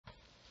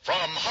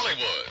From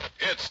Hollywood,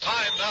 it's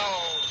time now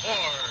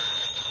for...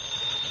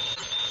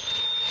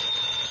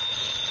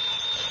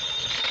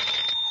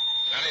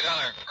 Johnny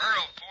Dollar.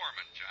 Earl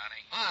Foreman,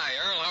 Johnny. Hi,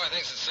 Earl. How are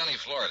things in sunny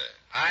Florida?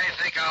 I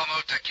think I'll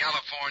move to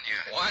California.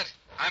 What?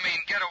 I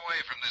mean, get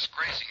away from this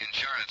crazy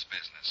insurance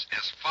business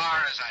as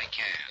far as I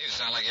can. You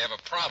sound like you have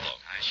a problem.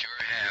 I sure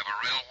have, a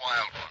real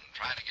wild one,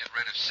 trying to get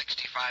rid of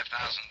 $65,000.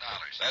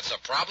 That's a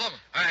problem?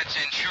 It's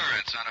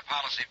insurance on a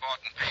policy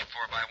bought and paid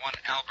for by one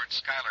Albert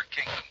Schuyler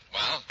Kingman.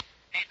 Well?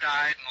 He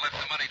died and left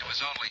the money to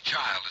his only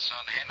child, his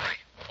son Henry.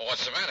 Well,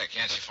 what's the matter?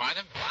 Can't you find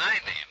him? Find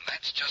him?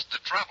 That's just the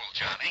trouble,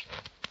 Johnny.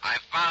 I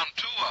found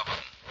two of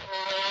them.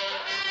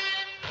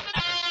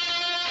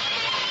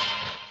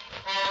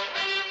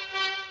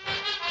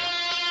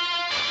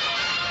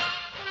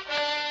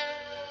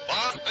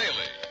 Bob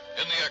Bailey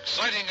in the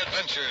exciting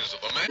adventures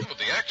of the man with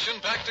the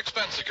action-packed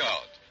expense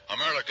account.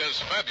 America's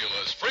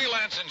fabulous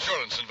freelance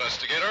insurance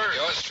investigator.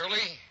 Yours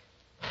truly,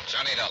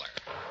 Johnny Dollar.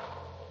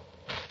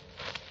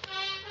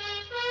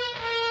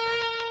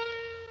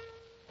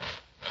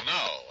 And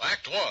now,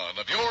 Act One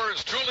of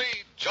yours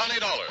truly, Johnny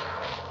Dollar.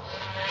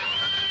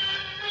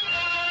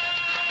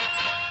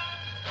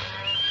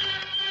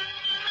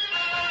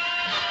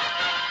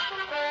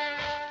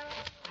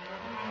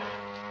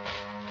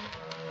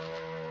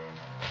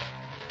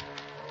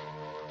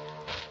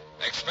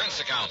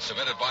 Expense account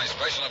submitted by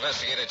Special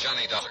Investigator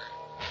Johnny Dollar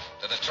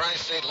to the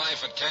Tri-State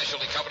Life and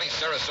Casualty Company,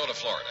 Sarasota,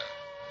 Florida.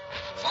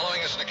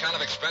 Following is an account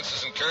of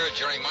expenses incurred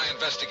during my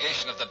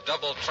investigation of the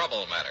Double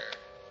Trouble matter.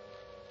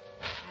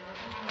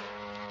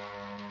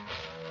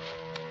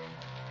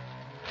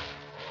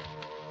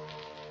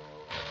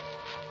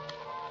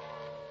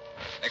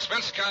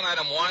 Expense account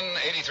item 1,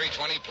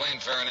 8320 plane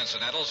fare and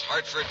incidentals,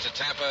 Hartford to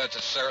Tampa to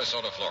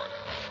Sarasota, Florida.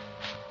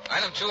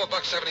 Item 2,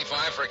 $1.75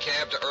 for a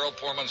cab to Earl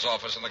Poorman's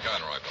office in the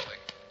Conroy building.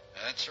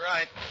 That's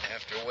right.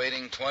 After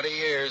waiting 20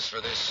 years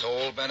for this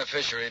sole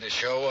beneficiary to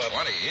show up.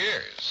 20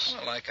 years?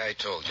 Well, like I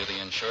told you,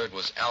 the insured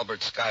was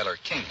Albert Schuyler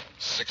Kingman.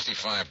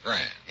 $65,000.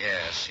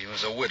 Yes, he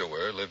was a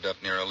widower, lived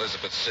up near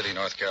Elizabeth City,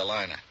 North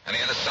Carolina. And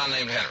he had a son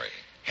named Henry.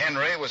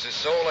 Henry was his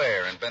sole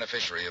heir and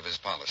beneficiary of his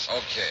policy.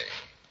 Okay.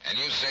 And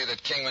you say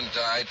that Kingman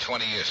died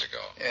 20 years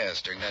ago?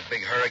 Yes, during that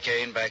big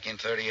hurricane back in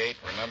 38.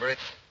 Remember it?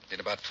 Did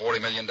about $40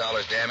 million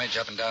damage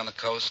up and down the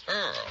coast.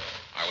 Earl,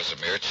 I was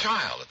a mere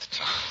child at the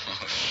time.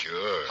 Oh,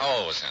 sure. How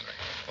old was Henry?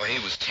 Well,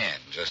 he was 10,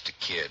 just a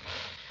kid.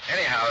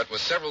 Anyhow, it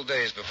was several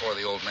days before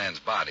the old man's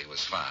body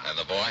was found. And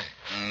the boy?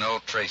 No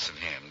trace of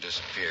him.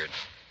 Disappeared.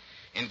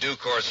 In due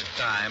course of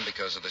time,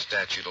 because of the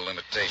statute of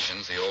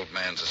limitations, the old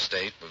man's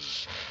estate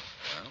was,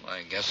 well,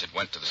 I guess it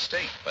went to the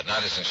state. But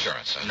not his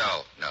insurance, huh?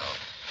 No.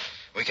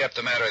 We kept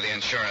the matter of the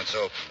insurance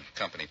open,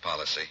 company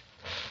policy.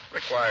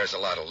 Requires a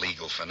lot of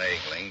legal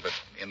finagling, but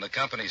in the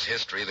company's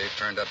history, they've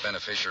turned up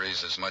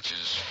beneficiaries as much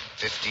as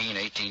 15,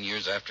 18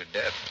 years after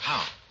death.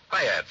 How?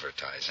 By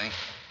advertising.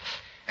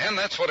 And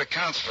that's what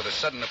accounts for the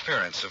sudden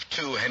appearance of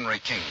two Henry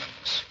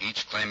Kingmans,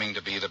 each claiming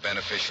to be the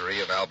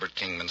beneficiary of Albert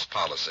Kingman's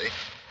policy,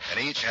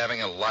 and each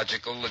having a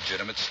logical,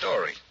 legitimate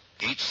story.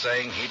 Each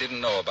saying he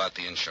didn't know about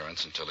the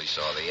insurance until he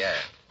saw the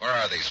ad. Where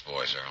are these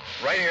boys,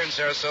 Earl? Right here in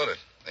Sarasota.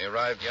 They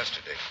arrived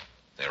yesterday.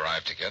 They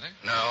arrived together?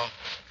 No,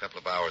 a couple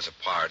of hours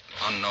apart,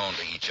 unknown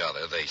to each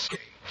other, they say.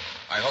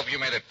 I hope you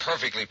made it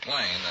perfectly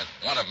plain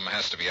that one of them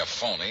has to be a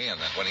phony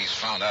and that when he's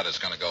found out it's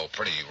going to go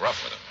pretty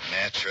rough with him.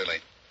 Naturally.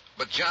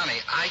 But,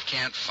 Johnny, I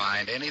can't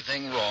find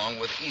anything wrong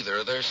with either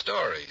of their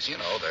stories. You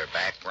know, their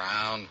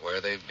background, where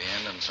they've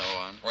been, and so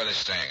on. Where are they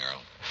staying, Earl?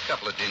 A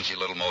couple of dingy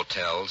little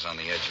motels on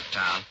the edge of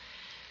town.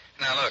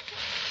 Now, look.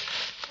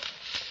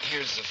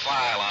 Here's the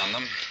file on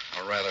them,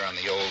 or rather on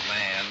the old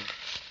man.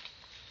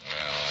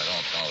 Well, I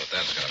don't know that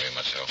that's going to be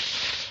much help.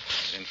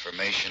 There's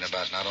information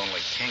about not only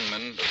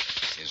Kingman, but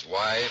his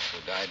wife,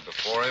 who died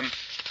before him.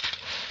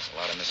 There's a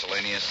lot of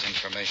miscellaneous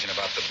information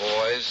about the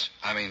boys.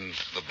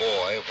 The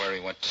boy, where he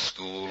went to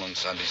school and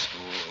Sunday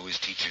school, who his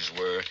teachers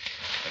were,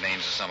 the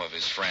names of some of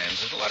his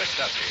friends. There's a lot of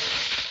stuff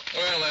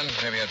here. Well, then,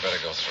 maybe I'd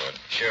better go through it.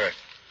 Sure.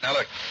 Now,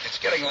 look, it's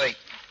getting late.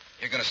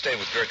 You're going to stay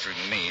with Gertrude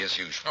and me, as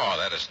usual. Oh,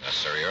 that isn't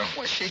necessary, Earl.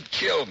 Well, she'd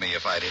kill me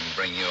if I didn't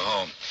bring you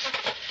home.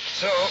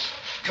 So,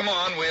 come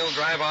on, we'll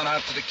drive on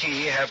out to the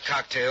quay, have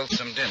cocktails,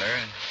 some dinner,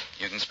 and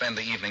you can spend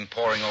the evening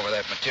poring over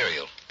that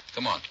material.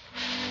 Come on.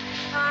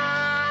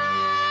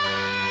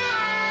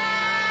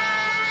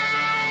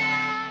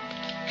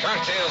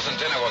 Cocktails and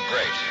dinner were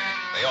great.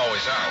 They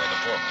always are with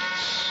the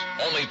Poormans.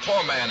 Only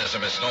poor man is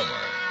a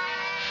misnomer.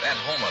 That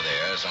home of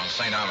theirs on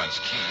St. Armand's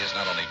Key is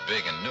not only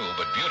big and new,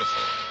 but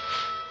beautiful.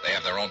 They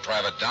have their own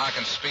private dock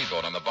and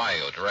speedboat on the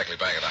bayou directly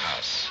back of the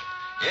house.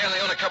 Yeah, and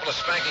they own a couple of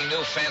spanking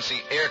new fancy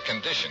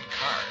air-conditioned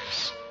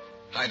cars.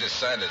 I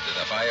decided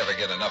that if I ever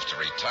get enough to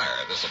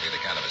retire, this will be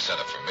the kind of a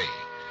setup for me.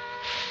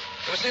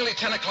 It was nearly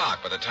 10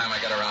 o'clock by the time I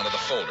got around to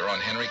the folder on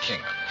Henry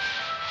Kingman.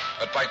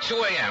 But by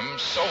 2 a.m.,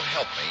 so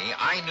help me,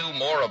 I knew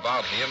more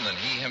about him than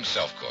he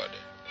himself could.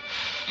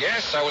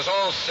 Yes, I was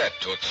all set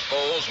to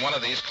expose one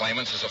of these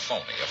claimants as a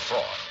phony, a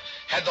fraud.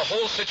 Had the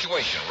whole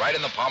situation right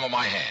in the palm of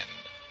my hand.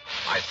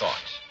 I thought.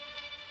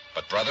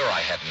 But, brother,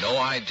 I had no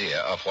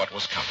idea of what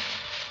was coming.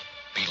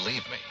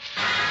 Believe me.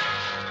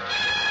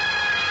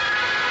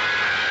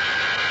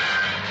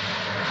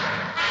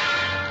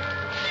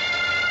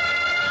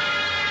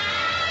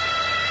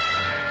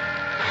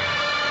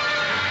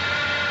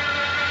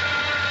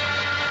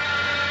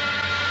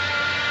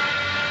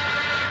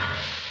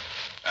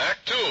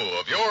 Act 2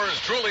 of yours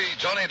truly,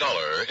 Johnny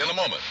Dollar, in a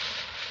moment.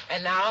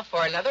 And now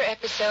for another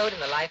episode in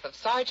the life of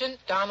Sergeant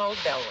Donald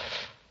Bellwether,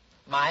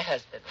 my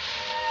husband.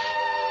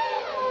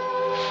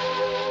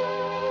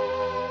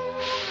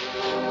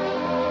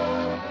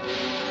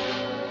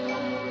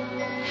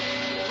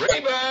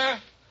 Reba!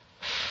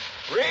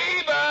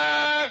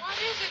 Reba!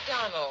 What is it,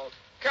 Donald?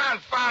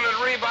 Confounded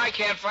Reba, I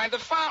can't find the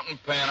fountain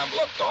pen. I've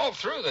looked all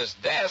through this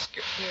desk.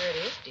 Here it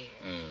is,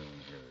 dear.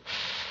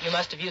 You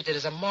must have used it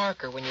as a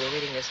marker when you were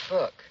reading this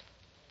book.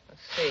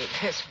 Let's see,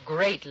 this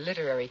great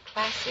literary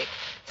classic,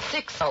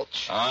 Six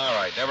Gulch. All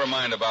right, never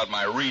mind about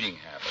my reading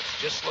habits.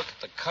 Just look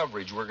at the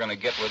coverage we're going to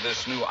get with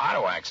this new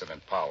auto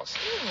accident policy.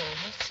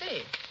 Let's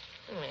see.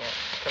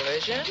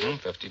 Collision,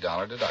 $50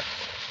 deductible.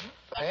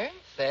 fire,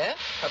 theft,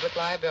 public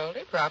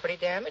liability, property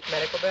damage,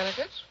 medical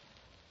benefits.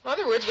 In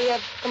other words, we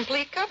have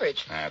complete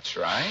coverage. That's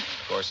right.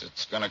 Of course,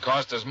 it's going to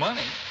cost us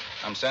money.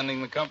 I'm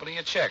sending the company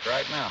a check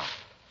right now.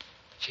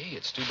 Gee,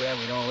 it's too bad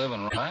we don't live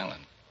in Rhode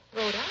Island.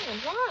 Rhode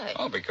Island, why?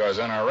 Oh, because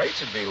then our rates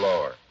would be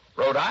lower.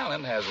 Rhode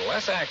Island has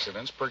less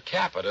accidents per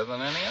capita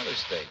than any other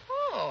state.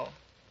 Oh.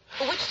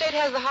 Well, which state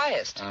has the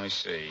highest? Let me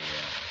see.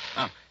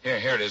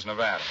 Here it is,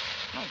 Nevada.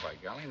 Oh, by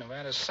golly,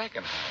 Nevada's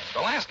second highest.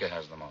 Alaska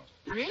has the most.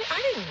 Really?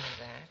 I didn't know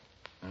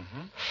that.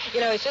 Mm-hmm.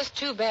 You know, it's just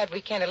too bad we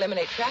can't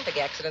eliminate traffic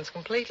accidents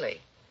completely.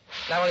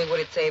 Not only would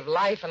it save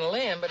life and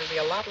limb, but it'd be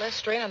a lot less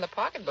strain on the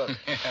pocketbook.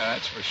 Yeah,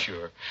 that's for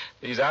sure.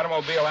 These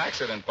automobile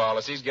accident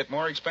policies get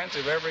more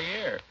expensive every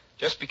year,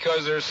 just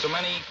because there's so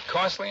many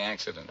costly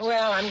accidents.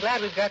 Well, I'm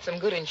glad we've got some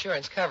good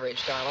insurance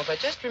coverage, Donald, but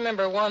just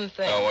remember one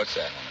thing. Oh, what's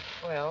that,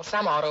 honey? Well,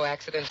 some auto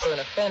accidents ruin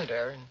a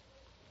fender, and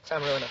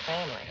some ruin a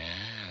family.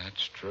 Yeah,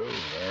 that's true.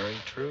 Very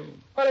true.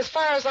 Well, as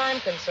far as I'm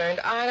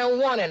concerned, I don't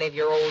want any of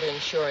your old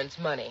insurance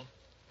money.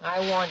 I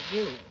want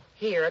you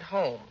here at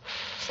home,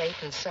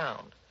 safe and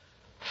sound.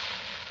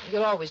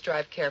 You'll always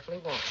drive carefully,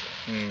 won't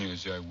you?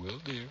 Yes, I will,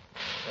 dear.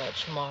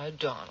 That's my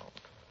Donald.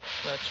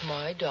 That's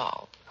my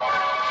doll.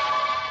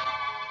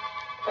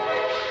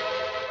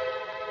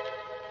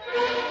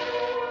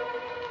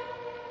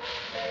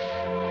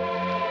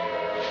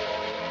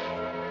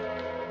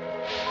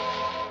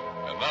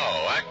 And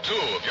now, Act 2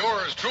 of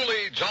yours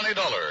truly, Johnny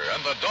Dollar,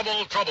 and the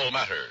Double Trouble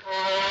Matter.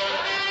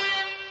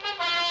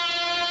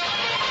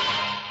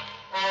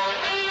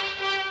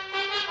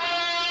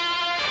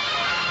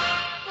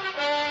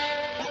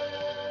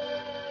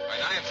 By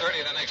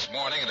 9:30 the next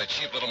morning at a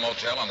cheap little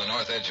motel on the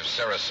north edge of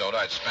Sarasota,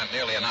 I'd spent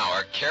nearly an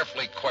hour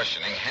carefully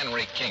questioning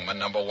Henry Kingman,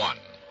 number one.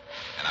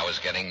 And I was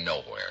getting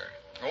nowhere.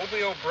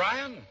 Obie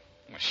O'Brien?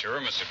 Well, sure,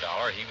 Mr.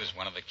 Dollar. He was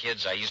one of the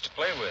kids I used to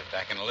play with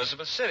back in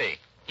Elizabeth City.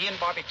 He and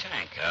Bobby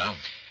Tank. Yeah?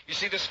 You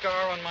see the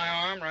scar on my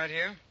arm right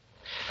here?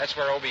 That's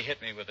where Obie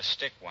hit me with a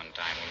stick one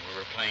time when we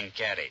were playing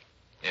caddy.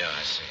 Yeah,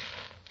 I see.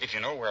 If you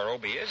know where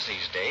Obie is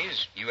these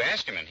days, you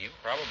ask him and he'll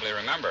probably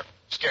remember.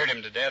 Scared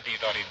him to death. He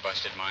thought he'd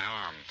busted my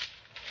arm.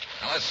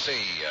 Now, let's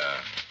see.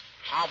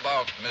 How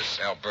about Miss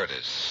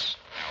Albertus?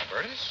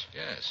 Albertus?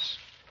 Yes.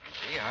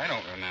 Gee, I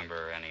don't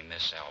remember any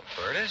Miss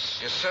Albertus.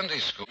 Your Sunday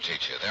school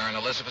teacher there in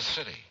Elizabeth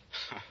City.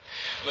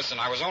 Listen,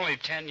 I was only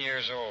 10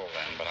 years old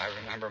then, but I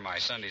remember my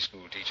Sunday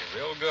school teacher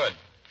real good.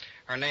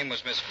 Her name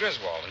was Miss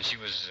Griswold, and she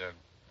was,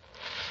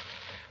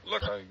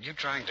 Look, are you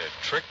trying to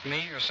trick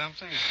me or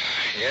something?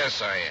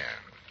 Yes, I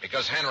am.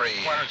 Because Henry...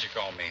 Why don't you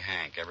call me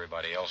Hank?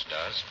 Everybody else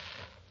does.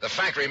 The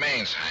fact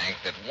remains, Hank,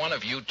 that one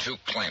of you two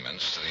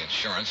claimants to the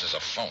insurance is a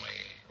phony.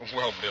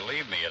 Well,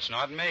 believe me, it's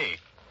not me.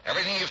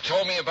 Everything you've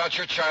told me about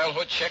your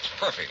childhood checks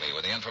perfectly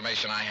with the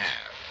information I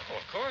have. Well,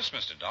 of course,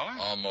 Mr. Dollar.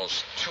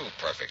 Almost too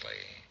perfectly.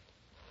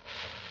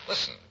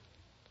 Listen,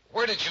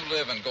 where did you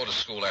live and go to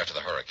school after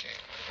the hurricane?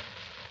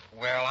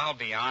 Well, I'll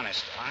be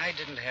honest. I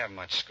didn't have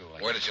much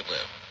schooling. Where did you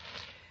live?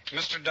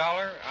 Mr.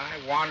 Dollar, I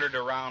wandered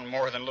around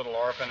more than little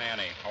Orphan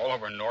Annie. All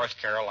over North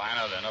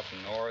Carolina, then up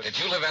north. Did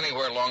you live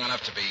anywhere long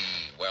enough to be,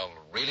 well,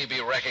 really be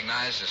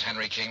recognized as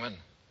Henry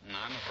Kingman? No,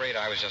 I'm afraid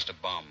I was just a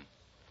bum.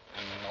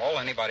 And all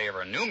anybody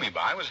ever knew me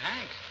by was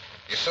Hank.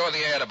 You saw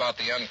the ad about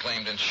the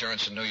unclaimed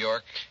insurance in New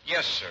York?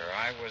 Yes, sir.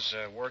 I was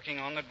working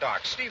on the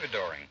dock,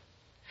 stevedoring.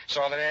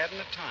 Saw that ad in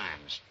the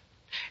Times.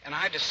 And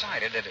I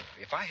decided that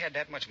if I had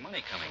that much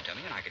money coming to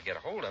me and I could get a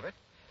hold of it,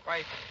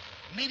 why,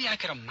 maybe I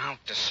could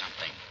amount to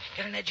something.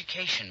 Get an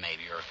education,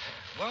 maybe, or,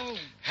 well...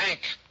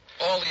 Hank,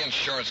 all the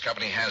insurance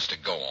company has to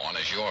go on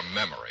is your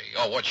memory,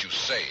 or what you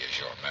say is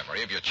your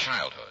memory of your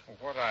childhood.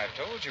 What I've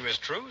told you is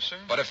true, sir.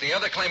 But if the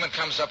other claimant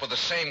comes up with the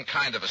same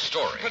kind of a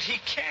story... But he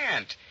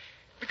can't.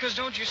 Because,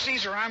 don't you see,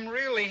 sir, I'm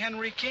really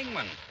Henry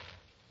Kingman.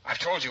 I've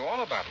told you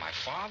all about my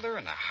father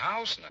and the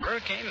house and the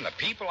hurricane and the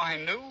people I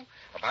knew,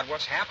 about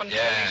what's happened to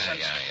me since...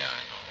 Yeah,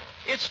 I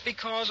know. It's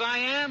because I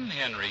am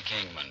Henry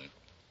Kingman.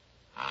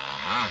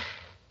 Uh-huh.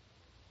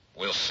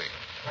 We'll see.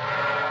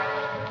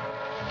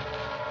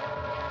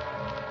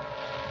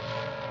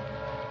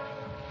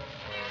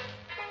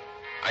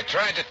 I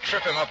tried to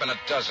trip him up in a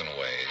dozen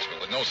ways,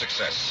 but with no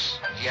success.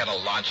 He had a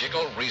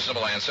logical,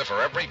 reasonable answer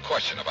for every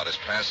question about his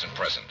past and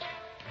present.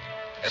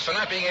 As for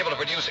not being able to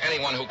produce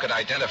anyone who could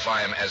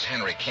identify him as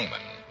Henry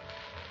Kingman,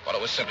 well,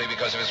 it was simply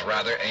because of his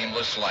rather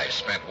aimless life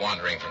spent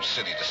wandering from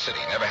city to city,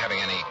 never having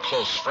any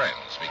close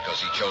friends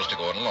because he chose to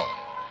go it alone.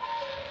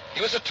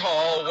 He was a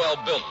tall,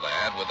 well-built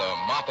lad with a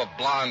mop of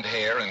blonde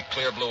hair and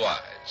clear blue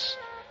eyes.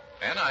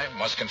 And I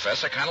must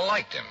confess I kind of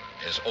liked him,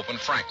 his open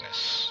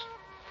frankness.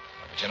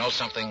 But you know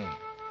something?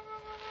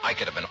 I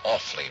could have been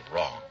awfully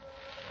wrong.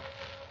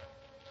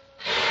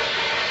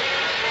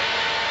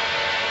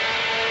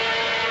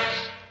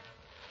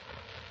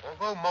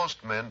 Although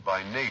most men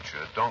by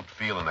nature don't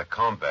feel in a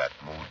combat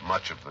mood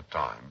much of the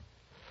time,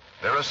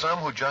 there are some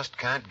who just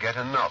can't get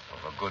enough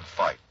of a good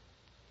fight,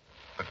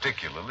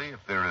 particularly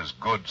if there is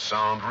good,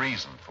 sound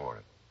reason for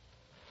it.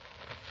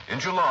 In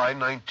July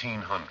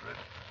 1900,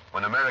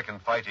 when American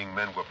fighting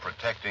men were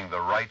protecting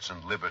the rights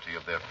and liberty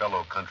of their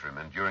fellow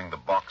countrymen during the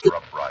Boxer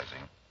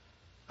Uprising,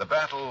 the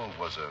battle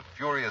was a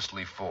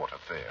furiously fought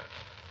affair.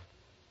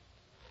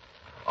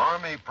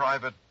 Army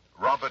Private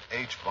Robert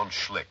H. von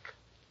Schlick,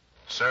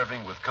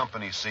 serving with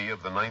Company C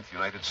of the 9th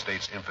United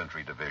States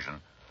Infantry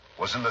Division,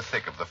 was in the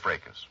thick of the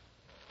fracas.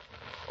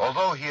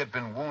 Although he had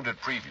been wounded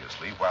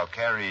previously while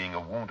carrying a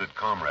wounded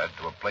comrade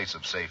to a place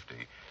of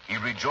safety, he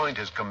rejoined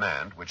his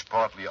command, which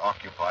partly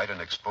occupied an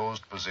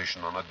exposed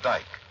position on a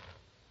dike.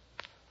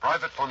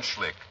 Private von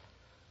Schlick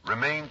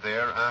remained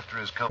there after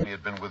his company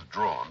had been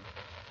withdrawn,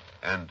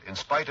 and in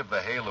spite of the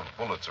hail of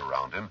bullets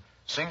around him,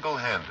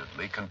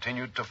 single-handedly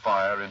continued to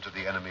fire into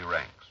the enemy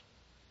ranks.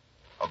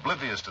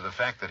 Oblivious to the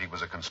fact that he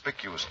was a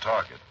conspicuous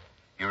target,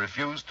 he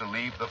refused to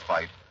leave the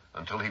fight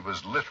until he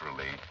was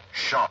literally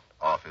shot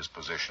off his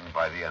position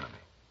by the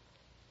enemy.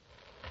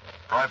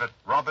 Private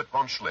Robert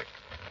von Schlick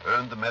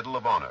earned the Medal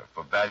of Honor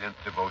for valiant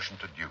devotion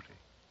to duty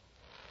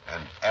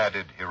and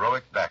added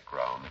heroic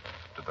background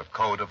to the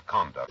code of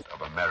conduct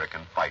of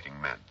American fighting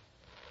men.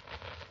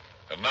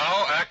 And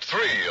now, Act 3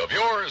 of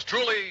yours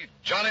truly,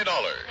 Johnny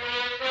Dollar.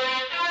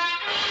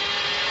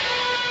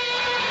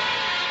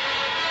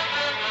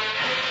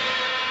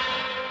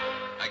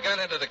 I got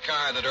into the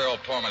car that Earl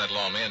Portman had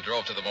loaned me and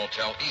drove to the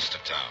motel east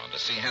of town to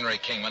see Henry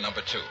Kingman,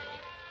 number 2.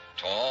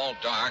 Tall,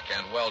 dark,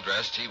 and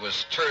well-dressed, he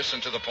was terse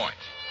and to the point.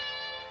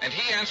 And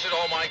he answered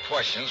all my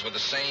questions with the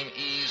same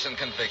ease and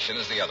conviction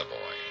as the other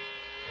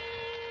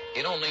boy.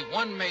 In only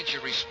one major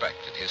respect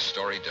did his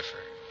story differ.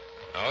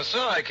 Oh,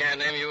 sir, I can't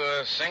name you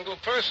a single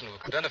person who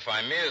can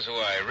identify me as who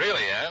I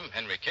really am,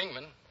 Henry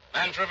Kingman.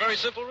 And for a very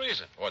simple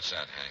reason. What's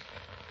that, Hank?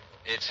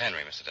 It's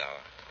Henry, Mr. Dollar.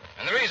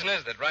 And the reason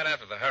is that right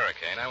after the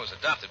hurricane, I was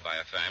adopted by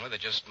a family that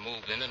just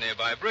moved into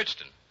nearby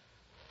Bridgeton.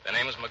 Their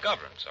name was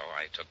McGovern, so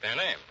I took their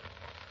name.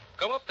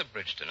 Go up to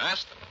Bridgeton,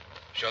 ask them.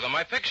 Show them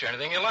my picture,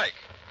 anything you like.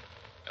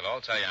 They'll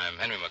all tell you I'm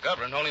Henry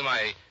McGovern. Only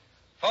my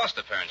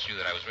foster parents knew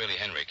that I was really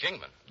Henry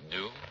Kingman.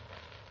 Knew?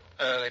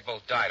 They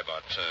both died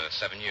about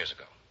 7 years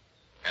ago.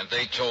 And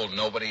they told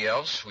nobody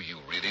else who you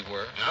really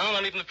were? No,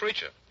 not even the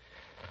preacher.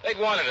 They'd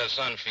wanted a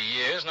son for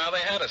years. Now they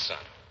had a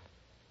son.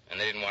 And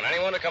they didn't want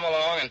anyone to come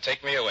along and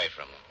take me away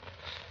from them.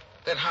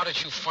 Then how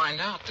did you find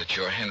out that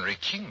you're Henry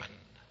Kingman?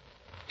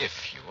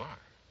 If you are.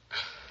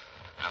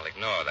 I'll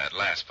ignore that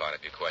last part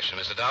of your question,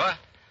 Mr. Dollar.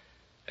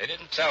 They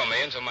didn't tell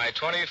me until my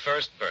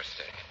 21st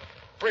birthday.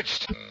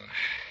 Bridgeton.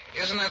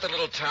 Isn't that the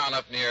little town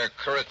up near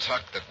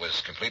Currituck that was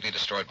completely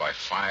destroyed by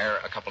fire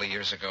a couple of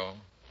years ago?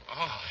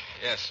 Oh,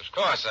 yes, of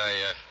course.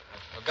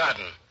 I've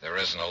forgotten. There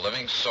isn't a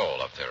living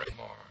soul up there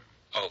anymore.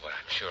 Oh, but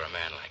I'm sure a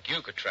man like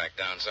you could track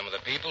down some of the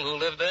people who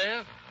live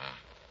there. Uh-huh.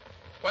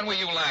 When were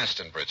you last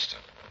in Bridgeton?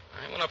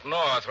 I went up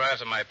north right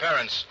after my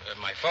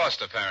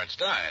foster parents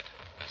died.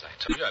 As I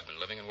told you, I've been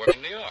living and working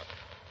in New York.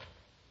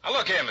 Now,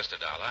 look here, Mr.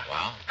 Dollar.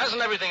 Well?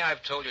 Hasn't everything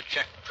I've told you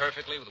checked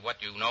perfectly with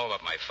what you know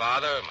about my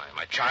father,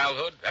 my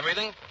childhood,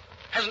 everything?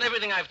 Hasn't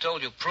everything I've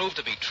told you proved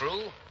to be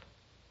true?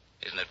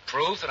 Isn't it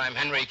proof that I'm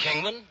Henry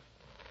Kingman?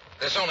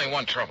 There's only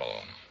one trouble.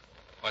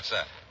 What's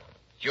that?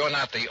 You're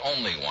not the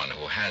only one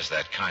who has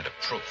that kind of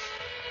proof.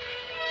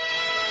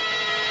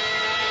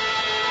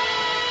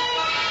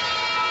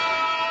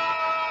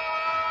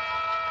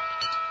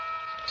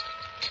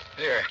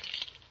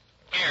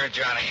 Here,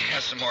 Johnny.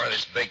 Have some more of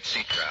this baked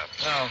sea trout.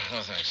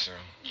 No thanks, sir.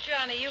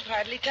 Johnny, you've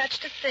hardly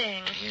touched a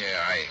thing.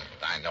 Yeah,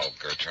 I know,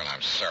 Gertrude.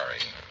 I'm sorry.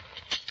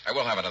 I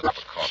will have another cup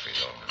of coffee,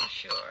 though.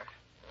 Sure.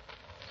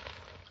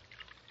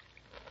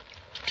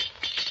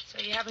 So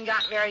you haven't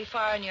gotten very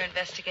far in your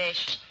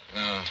investigation?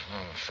 No,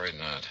 I'm afraid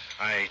not.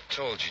 I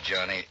told you,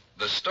 Johnny,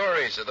 the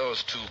stories of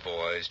those two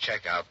boys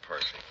check out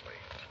perfectly.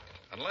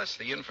 Unless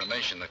the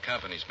information the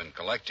company's been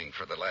collecting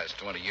for the last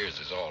 20 years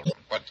is all...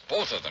 But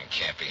both of them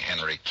can't be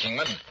Henry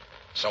Kingman,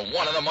 so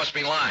one of them must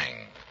be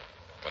lying.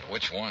 But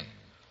which one?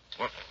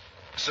 Well,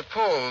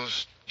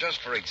 suppose,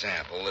 just for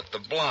example, that the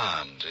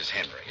blonde is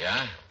Henry.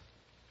 Yeah?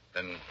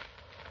 Then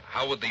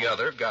how would the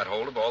other got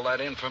hold of all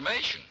that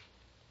information?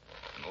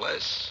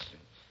 Unless...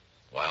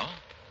 Well?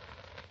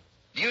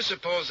 Do you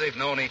suppose they've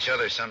known each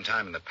other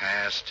sometime in the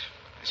past?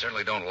 They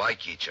certainly don't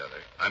like each other.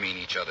 I mean,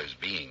 each other's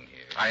being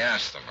here. I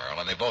asked them, Earl,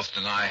 and they both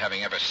deny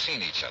having ever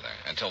seen each other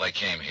until they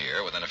came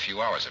here within a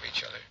few hours of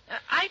each other.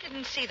 I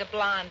didn't see the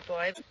blonde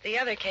boy, but the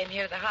other came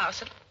here to the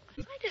house, and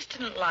I just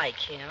didn't like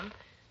him.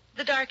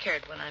 The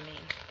dark-haired one, I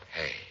mean.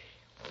 Hey,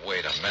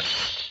 wait a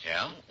minute.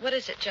 Yeah? What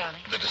is it, Johnny?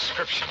 The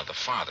description of the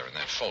father in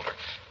that folder.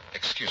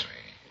 Excuse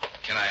me.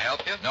 Can I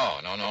help you?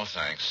 No,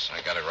 thanks.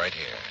 I got it right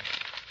here.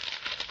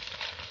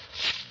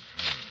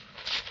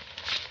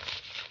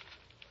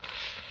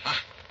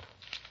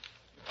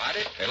 Got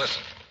it? Hey,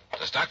 listen.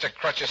 Does Dr.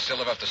 Crutcher still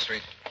live up the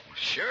street?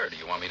 Sure. Do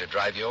you want me to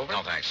drive you over?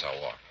 No, thanks.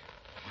 I'll walk.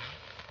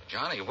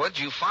 Johnny, what'd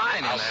you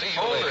find I'll in that see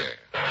folder? you later.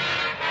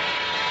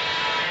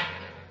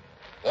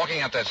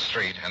 Walking up that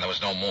street, and there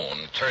was no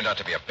moon, turned out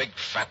to be a big,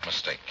 fat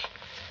mistake.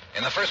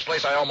 In the first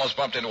place, I almost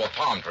bumped into a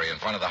palm tree in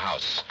front of the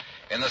house.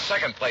 In the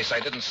second place, I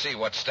didn't see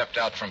what stepped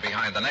out from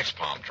behind the next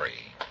palm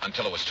tree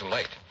until it was too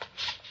late.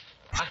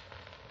 Huh?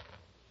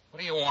 What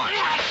do you want?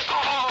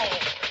 Oh!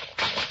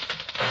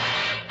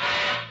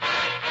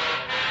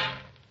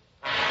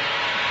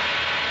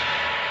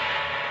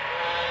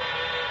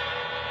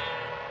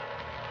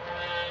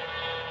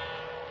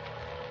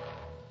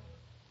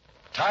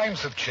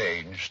 Times have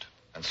changed,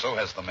 and so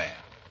has the man.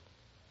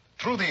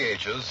 Through the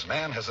ages,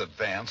 man has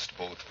advanced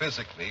both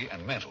physically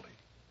and mentally.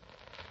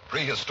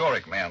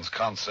 Prehistoric man's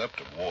concept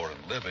of war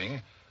and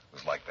living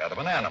was like that of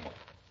an animal.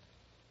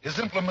 His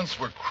implements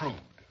were crude,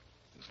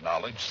 his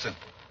knowledge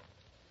simple.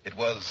 It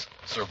was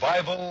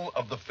survival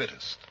of the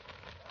fittest.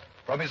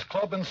 From his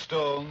club and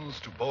stones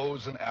to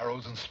bows and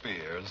arrows and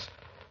spears,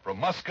 from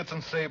muskets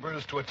and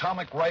sabers to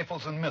atomic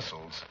rifles and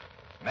missiles,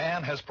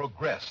 man has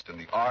progressed in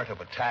the art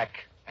of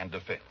attack and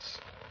defense.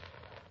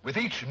 With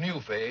each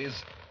new phase,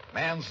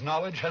 man's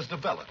knowledge has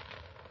developed.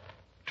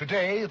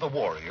 Today, the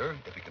warrior,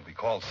 if he can be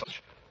called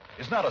such,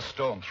 is not a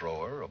stone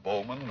thrower, a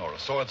bowman, or a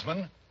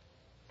swordsman.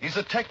 He's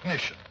a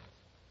technician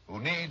who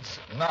needs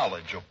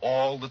knowledge of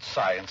all that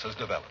science has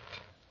developed.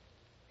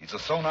 He's a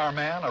sonar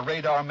man, a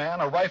radar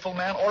man, a rifle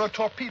man, or a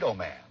torpedo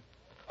man,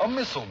 a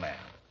missile man,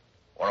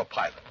 or a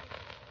pilot.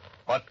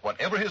 But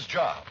whatever his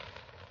job,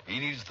 he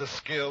needs the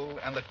skill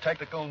and the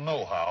technical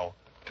know-how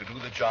to do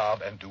the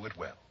job and do it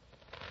well.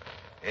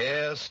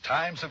 Yes,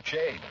 times have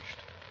changed,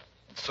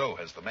 and so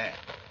has the man.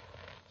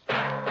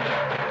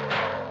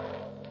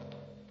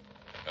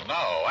 And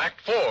now,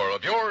 Act 4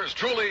 of yours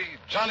truly,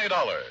 Johnny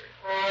Dollar.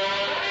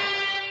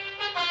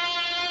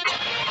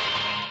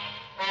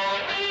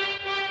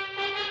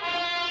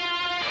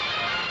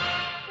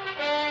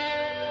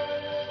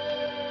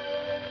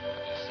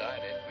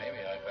 Decided maybe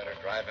I'd better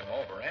drive him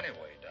over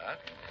anyway, Doc.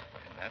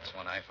 And that's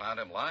when I found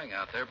him lying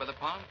out there by the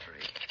palm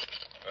tree.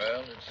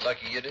 Well, it's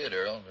lucky you did,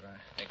 Earl, but I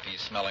think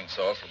he's smelling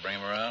salt. We'll bring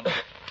him around.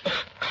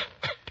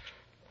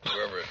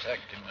 Whoever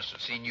attacked him must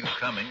have seen you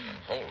coming and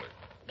Hold it.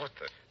 What's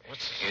this?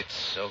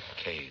 It's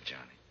okay,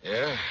 Johnny.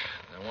 Yeah,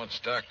 that once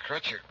Doc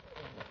Crutcher.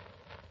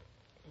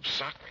 Who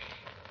socked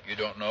me? You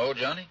don't know,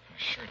 Johnny? I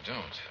sure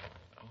don't.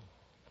 Oh.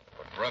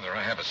 But, brother,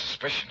 I have a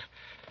suspicion.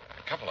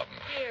 A couple of them.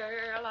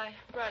 Here, Earl, I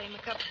brought him a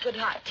cup of good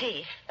hot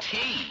tea.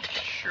 Tea?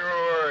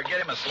 Sure.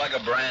 Get him a slug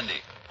of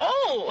brandy.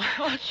 Oh,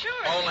 well, sure.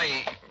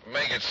 Only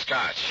make it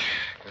scotch.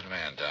 Good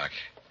man, Doc.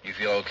 You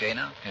feel okay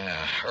now?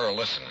 Yeah. Earl,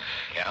 listen.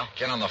 Yeah?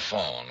 Get on the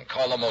phone.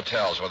 Call the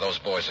motels where those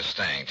boys are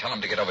staying. Tell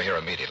them to get over here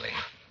immediately.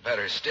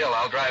 Better still,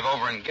 I'll drive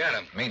over and get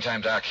him.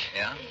 Meantime, Doc.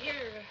 Yeah?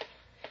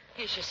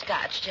 Here's your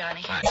scotch,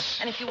 Johnny. Thanks.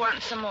 And if you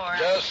want some more...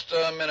 Just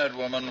a minute,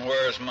 woman.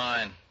 Where's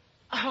mine?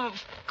 Oh,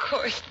 of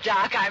course,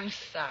 Doc. I'm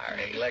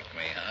sorry. Neglect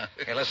me, huh?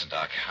 Hey, listen,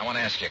 Doc. I want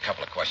to ask you a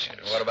couple of questions.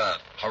 What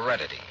about?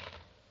 Heredity.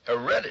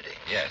 Heredity?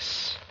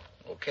 Yes.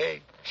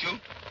 Okay. Shoot.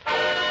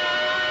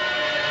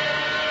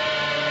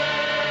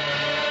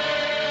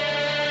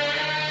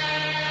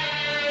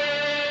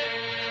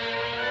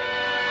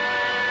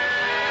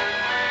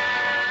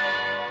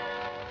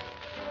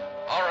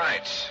 All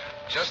right.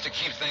 Just to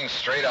keep things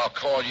straight, I'll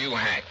call you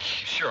Hank.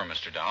 Sure,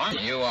 Mr. Dollar.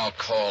 You, I'll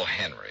call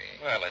Henry.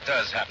 Well, it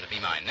does happen to be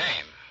my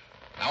name.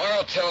 Now,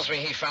 Earl tells me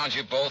he found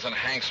you both in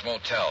Hank's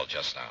motel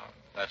just now.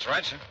 That's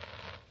right, sir.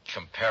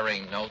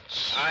 Comparing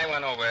notes? I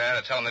went over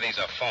there to tell him that he's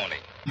a phony.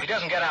 He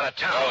doesn't get out of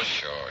town. Oh,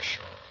 sure.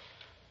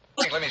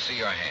 Hank, let me see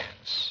your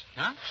hands.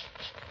 Huh?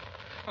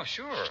 Oh,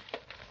 sure.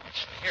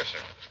 Here, sir.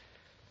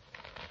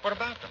 What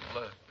about them?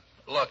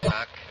 Look,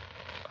 Doc.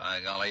 By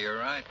golly, you're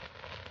right.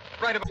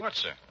 Right about what,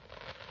 sir?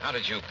 How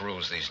did you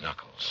bruise these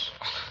knuckles?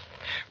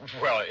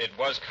 Well, it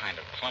was kind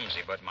of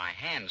clumsy, but my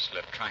hand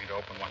slipped trying to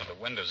open one of the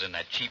windows in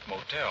that cheap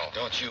motel.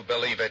 Don't you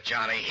believe it,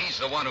 Johnny? He's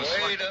the one who...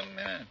 Wait a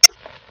minute.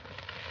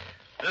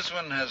 This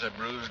one has a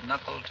bruised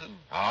knuckle, too.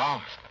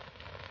 Oh?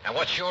 Now,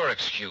 what's your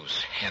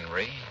excuse,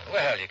 Henry?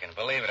 Well, you can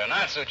believe it or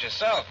not, suit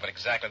yourself, but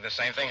exactly the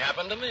same thing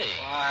happened to me.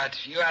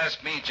 What? You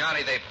ask me,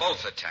 Johnny, they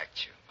both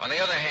attacked you. On the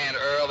other hand,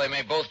 Earl, they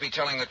may both be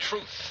telling the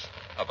truth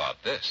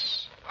about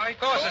this. Of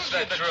course it's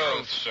the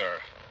truth, sir.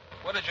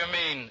 What did you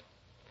mean,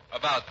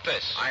 About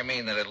this? I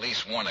mean that at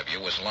least one of you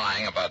was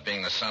lying about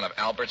being the son of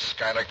Albert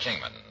Schuyler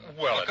Kingman.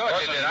 Well, Of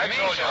course you did. I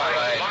told you. All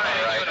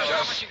right, You know,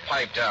 just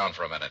pipe down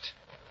for a minute.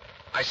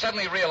 I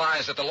suddenly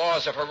realized that the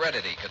laws of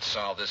heredity could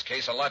solve this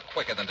case a lot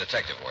quicker than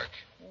detective work.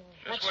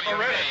 What's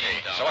heredity?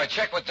 So I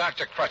checked with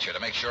Dr. Crutcher to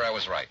make sure I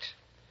was right.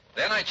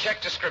 Then I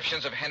checked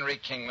descriptions of Henry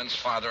Kingman's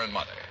father and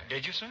mother.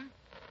 Did you, sir?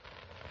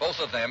 Both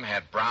of them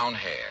had brown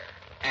hair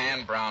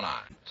and brown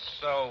eyes.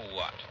 So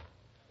what?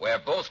 Where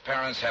both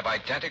parents have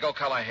identical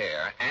color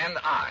hair and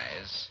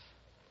eyes,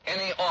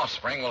 any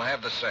offspring will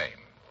have the same.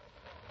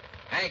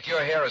 Hank,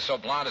 your hair is so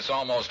blonde it's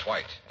almost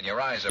white, and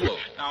your eyes are blue.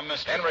 Now,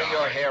 Mr. Henry, Dollar.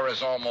 your hair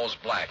is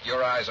almost black.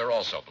 Your eyes are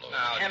also blue.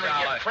 Now, Henry,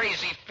 Dollar. you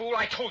crazy fool.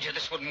 I told you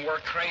this wouldn't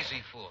work.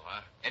 Crazy fool,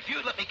 huh? If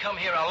you'd let me come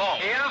here alone.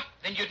 Yeah?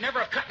 Then you'd never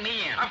have cut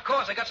me in. Of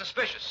course, I got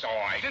suspicious. So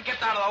I... You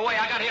get out of the way.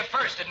 I got here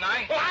first, didn't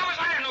I? Well, how was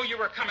I to know you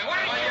were coming? What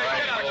did All you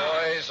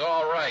right, boys,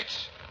 all right.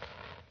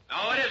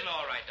 No, it isn't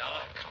all right,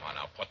 Dollar. Come on,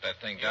 now, put that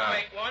thing You down.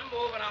 make one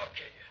move and I'll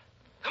kill you.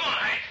 Come on,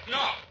 Hank.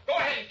 No. Go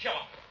ahead and kill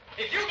him.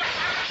 If you...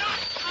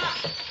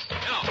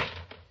 No.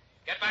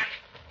 Get back.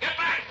 Get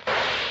back.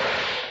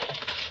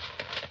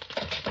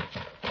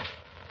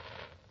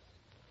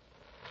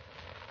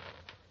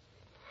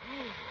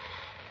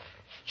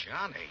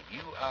 Johnny,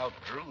 you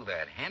outdrew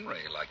that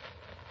Henry like...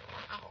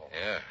 Wow.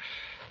 Yeah.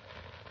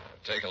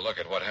 Take a look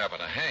at what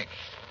happened to Hank.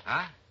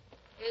 Huh?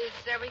 Is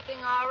everything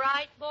all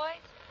right,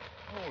 boys?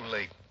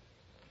 Holy...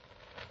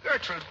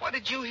 Gertrude, what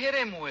did you hit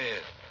him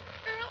with?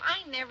 Girl,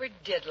 I never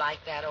did like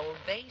that old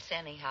bass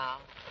anyhow.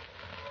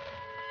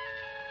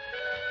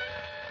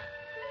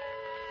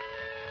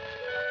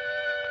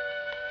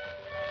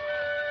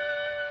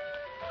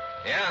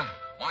 Yeah,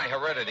 my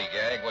heredity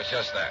gag was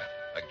just that,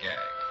 a gag.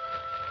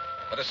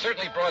 But it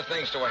certainly brought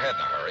things to a head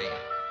in a hurry.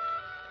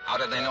 How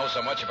did they know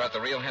so much about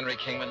the real Henry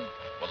Kingman?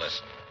 Well,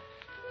 listen.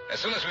 As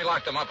soon as we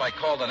locked them up, I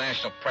called the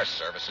National Press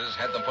Services,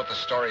 had them put the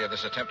story of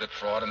this attempted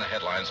fraud in the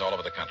headlines all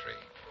over the country.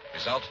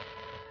 Result?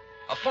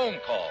 A phone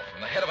call from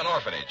the head of an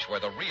orphanage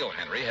where the real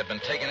Henry had been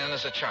taken in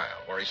as a child,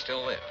 where he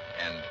still lived.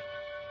 And,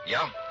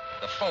 yeah,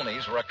 the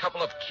phonies were a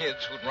couple of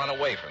kids who'd run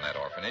away from that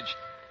orphanage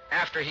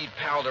after he'd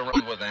palled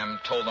around with them,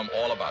 told them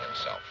all about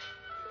himself.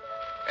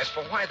 As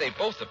for why they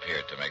both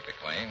appeared to make the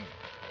claim,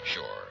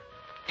 sure.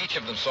 Each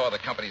of them saw the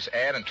company's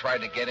ad and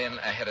tried to get in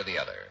ahead of the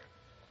other.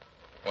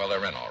 Well,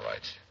 they're in all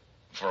right.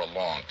 For a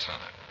long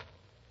time.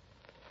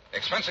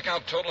 Expense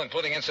account total,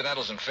 including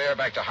incidentals and fare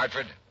back to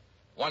Hartford,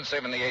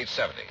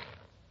 $178.70.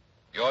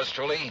 Yours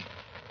truly,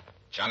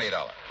 Johnny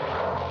Dollar.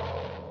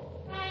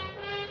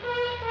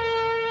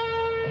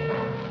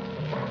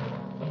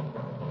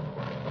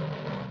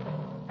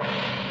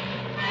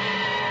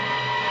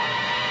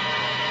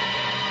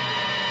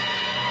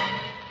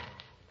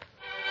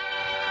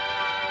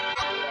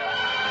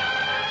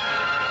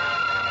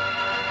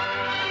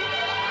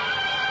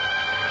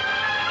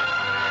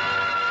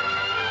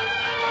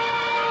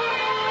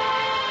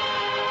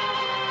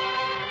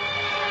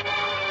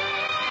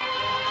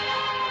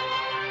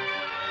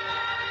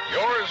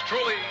 Yours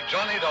truly,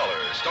 Johnny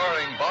Dollar,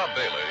 starring Bob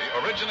Bailey,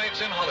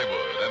 originates in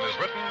Hollywood and is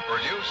written,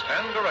 produced,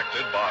 and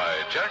directed by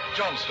Jack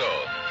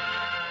Johnstone.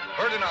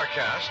 Heard in our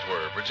cast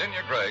were Virginia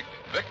Gregg,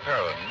 Vic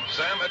Perrin,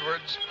 Sam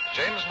Edwards,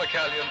 James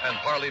McCallion, and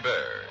Parley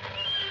Bear.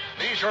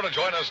 Be sure to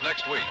join us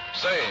next week,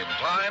 same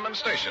time and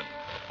station,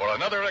 for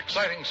another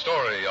exciting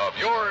story of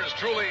yours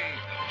truly,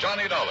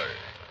 Johnny Dollar.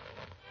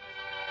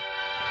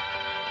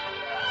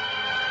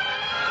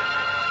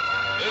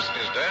 This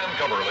is Dan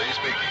Cumberly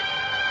speaking.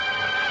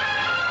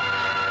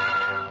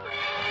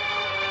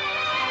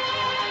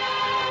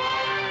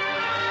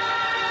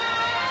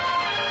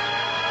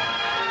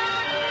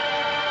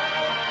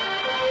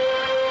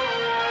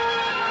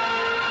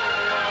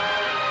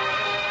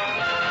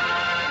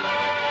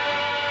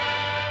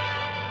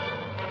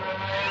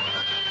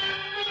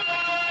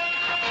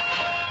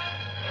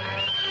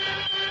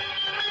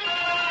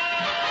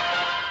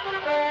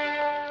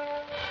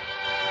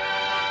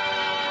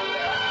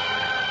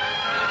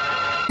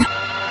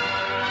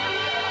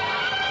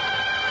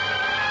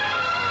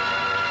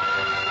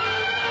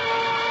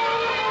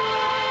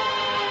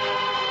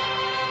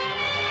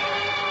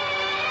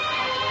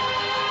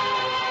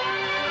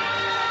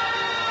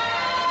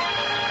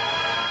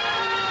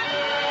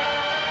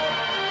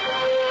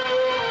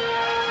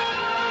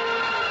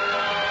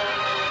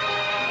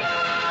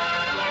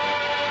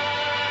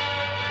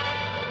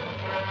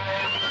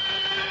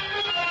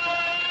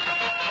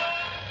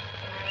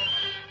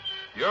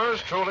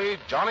 Yours truly,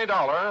 Johnny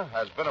Dollar,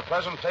 has been a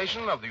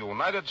presentation of the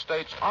United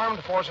States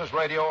Armed Forces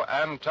Radio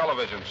and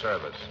Television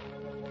Service.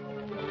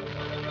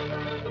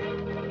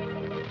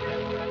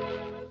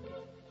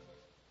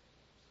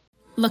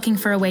 Looking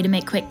for a way to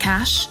make quick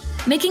cash?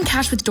 Making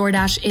cash with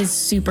DoorDash is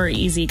super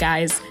easy,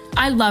 guys.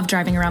 I love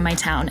driving around my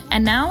town,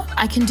 and now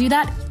I can do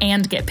that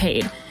and get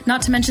paid.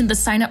 Not to mention the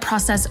sign-up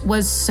process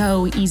was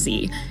so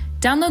easy.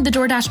 Download the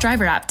DoorDash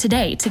driver app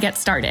today to get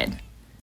started.